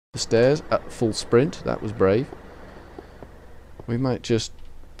stairs at full sprint. That was brave. We might just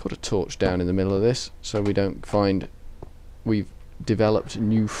put a torch down in the middle of this so we don't find we've developed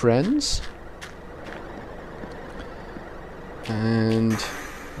new friends. And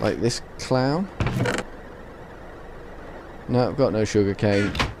like this clown. No, I've got no sugar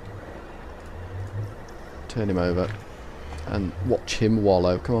cane. Turn him over and watch him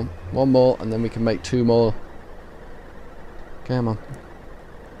wallow. Come on, one more and then we can make 2 more. Come on.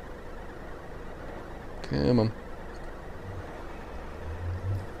 Come on.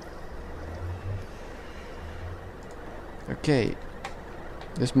 Okay,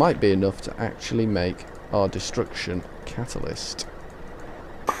 this might be enough to actually make our destruction catalyst.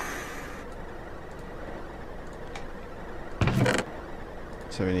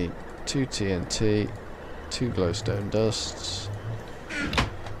 So we need 2 TNT, 2 glowstone dusts,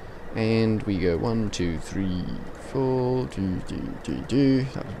 and we go 1, 2, 3, 4.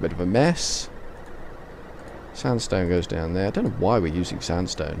 That was a bit of a mess. Sandstone goes down there. I don't know why we're using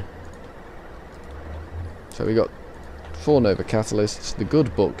sandstone. So we got 4 Nova catalysts. The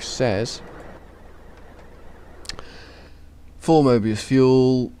good book says 4 Mobius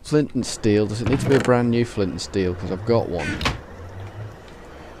fuel, flint and steel. Does it need to be a brand new flint and steel? Because I've got one.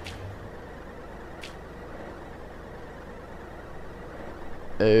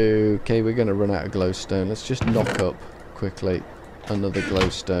 Okay, we're going to run out of glowstone. Let's just knock up quickly another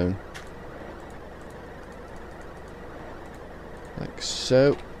glowstone. Like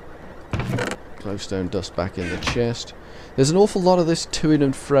so. Glowstone dust back in the chest. There's an awful lot of this to-ing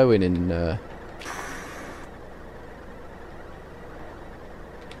and fro-ing in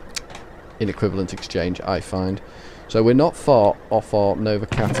equivalent exchange, I find. So we're not far off our Nova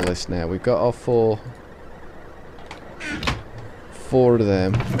Catalyst now. We've got our 4 of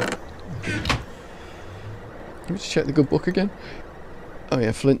them. Let me just check the good book again. Oh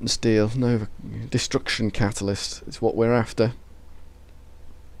yeah, flint and steel, Nova Destruction Catalyst is what we're after.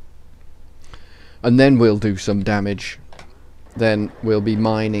 And then we'll do some damage. Then we'll be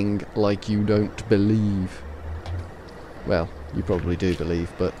mining like you don't believe. Well, you probably do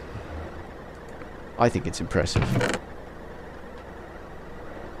believe, but I think it's impressive.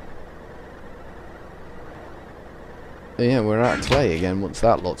 Yeah, we're out of clay again once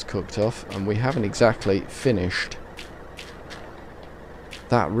that lot's cooked off, and we haven't exactly finished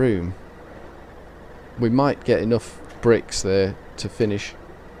that room. We might get enough bricks there to finish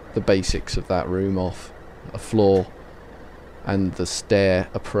the basics of that room off. A floor and the stair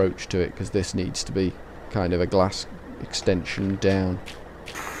approach to it, because this needs to be kind of a glass extension down.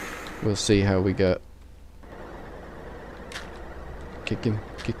 We'll see how we go. Kick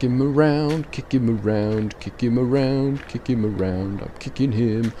him around, kick him around, kick him around, kick him around. I'm kicking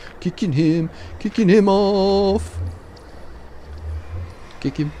him, kicking him off.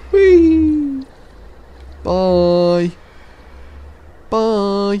 Kick him. Whee! Bye.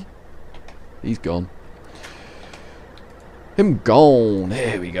 Bye. He's gone. Him gone.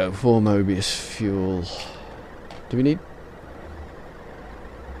 There we go. 4 Mobius fuel. Do we need?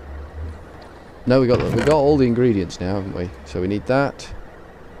 No, we got all the ingredients now, haven't we? So we need that.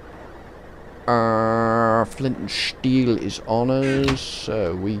 Flint and steel is on us.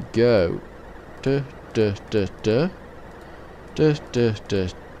 So we go.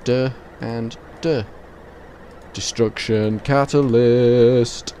 And destruction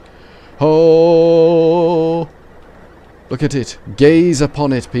catalyst. Oh, look at it. Gaze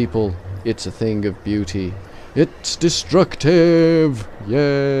upon it, people. It's a thing of beauty. It's destructive.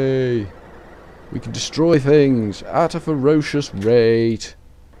 Yay. We can destroy things at a ferocious rate.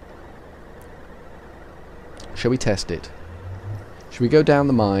 Shall we test it? Shall we go down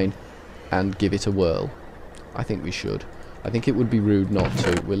the mine and give it a whirl? I think we should. I think it would be rude not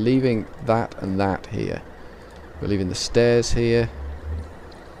to. We're leaving that and that here. We're leaving the stairs here.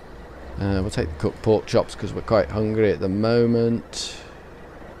 We'll take the cooked pork chops because we're quite hungry at the moment.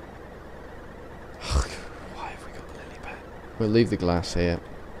 Why have we got the lily pad? We'll leave the glass here.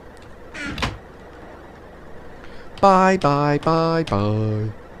 Bye, bye, bye, bye.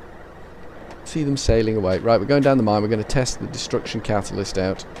 See them sailing away. Right, we're going down the mine. We're going to test the destruction catalyst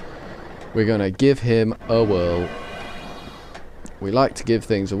out. We're going to give him a whirl. We like to give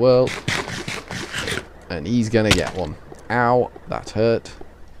things a whirl. And he's going to get one. Ow, that hurt.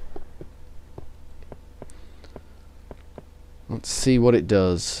 Let's see what it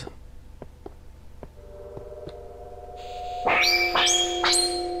does.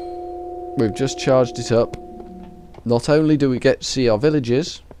 We've just charged it up. Not only do we get to see our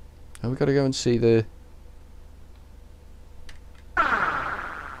villages, and we've got to go and see the...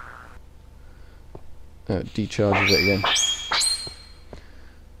 Oh, it decharges it again.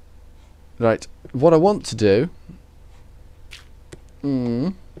 Right, what I want to do...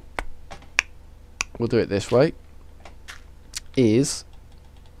 we'll do it this way. Is...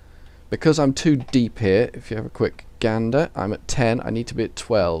 Because I'm too deep here, if you have a quick gander, I'm at 10, I need to be at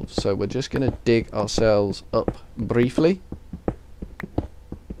 12. So we're just going to dig ourselves up briefly.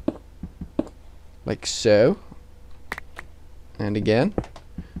 Like so. And again.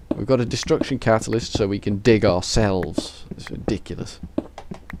 We've got a destruction catalyst so we can dig ourselves. It's ridiculous.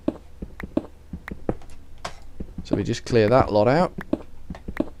 So we just clear that lot out.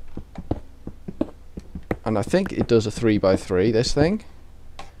 And I think it does a 3x3, this thing.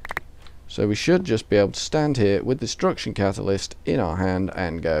 So we should just be able to stand here with the destruction catalyst in our hand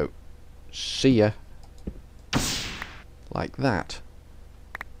and go, see ya. Like that.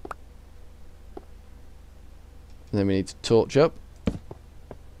 And then we need to torch up.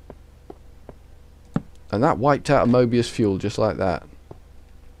 And that wiped out a Mobius fuel just like that.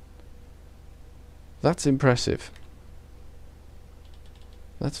 That's impressive.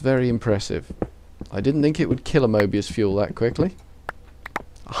 That's very impressive. I didn't think it would kill a Mobius fuel that quickly.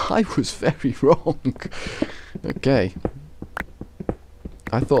 I was very wrong. Okay.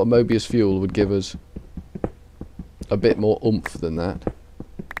 I thought a Mobius fuel would give us a bit more oomph than that.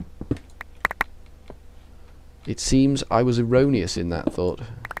 It seems I was erroneous in that thought.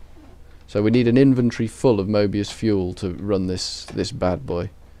 So we need an inventory full of Mobius fuel to run this bad boy.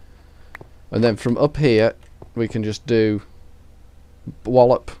 And then from up here we can just do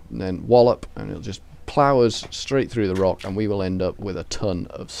wallop and then wallop, and it'll just plow us straight through the rock and we will end up with a ton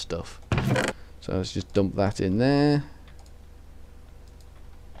of stuff. So let's just dump that in there.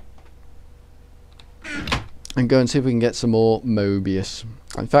 And go and see if we can get some more Mobius.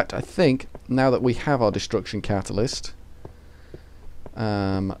 In fact, I think now that we have our destruction catalyst,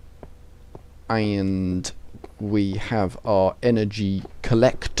 and we have our energy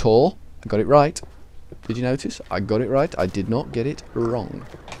collector. I got it right. Did you notice? I got it right. I did not get it wrong.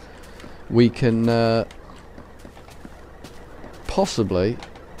 We can possibly,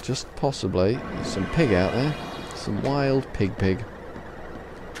 just possibly, there's some pig out there. Some wild pig.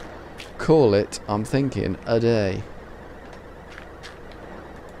 Call it, I'm thinking, a day.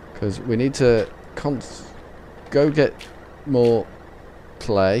 Because we need to go get more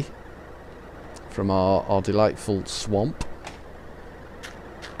clay from our delightful swamp.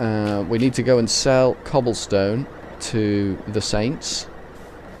 We need to go and sell cobblestone to the saints.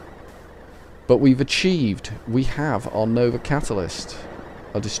 But we've achieved, we have our Nova Catalyst,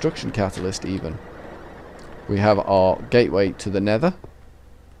 our Destruction Catalyst even. We have our gateway to the Nether.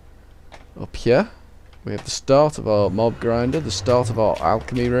 Up here, we have the start of our mob grinder, the start of our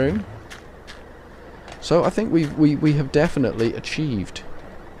alchemy room. So I think we have definitely achieved.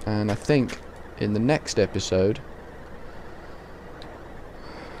 And I think in the next episode,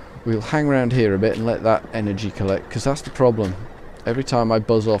 we'll hang around here a bit and let that energy collect, because that's the problem. Every time I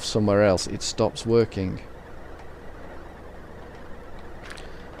buzz off somewhere else, it stops working.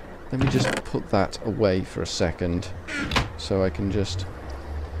 Let me just put that away for a second, so I can just...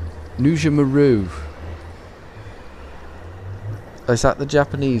 Nuja Maru. Is that the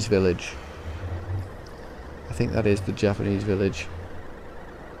Japanese village? I think that is the Japanese village.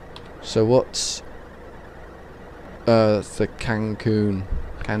 So what's... that's the Cancun.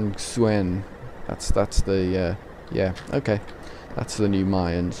 Cancun. That's the... yeah, okay. That's the new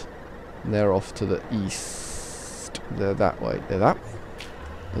Mayans. And they're off to the east. They're that way. They're that way?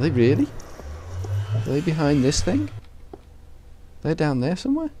 Are they really? Are they behind this thing? They're down there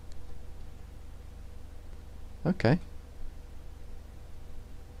somewhere? Okay.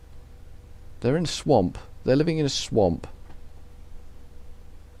 They're in a swamp. They're living in a swamp.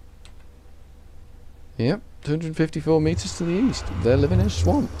 Yep, 254 meters to the east. They're living in a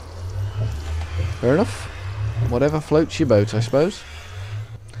swamp. Fair enough. Whatever floats your boat, I suppose.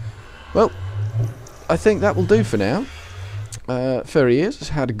 Well, I think that will do for now. Furry has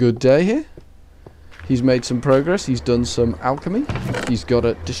had a good day here. He's made some progress. He's done some alchemy. He's got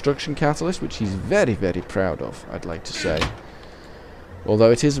a destruction catalyst, which he's very, very proud of, I'd like to say. Although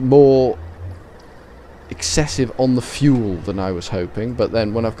it is more excessive on the fuel than I was hoping. But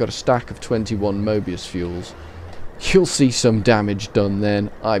then when I've got a stack of 21 Mobius fuels, you'll see some damage done then,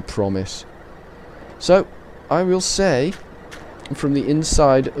 I promise. So, I will say, from the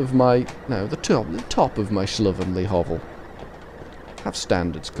inside of my... No, the top of my slovenly hovel. Have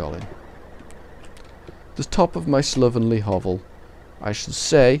standards, Colin. The top of my slovenly hovel. I shall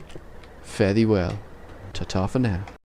say, fare thee well. Ta-ta for now.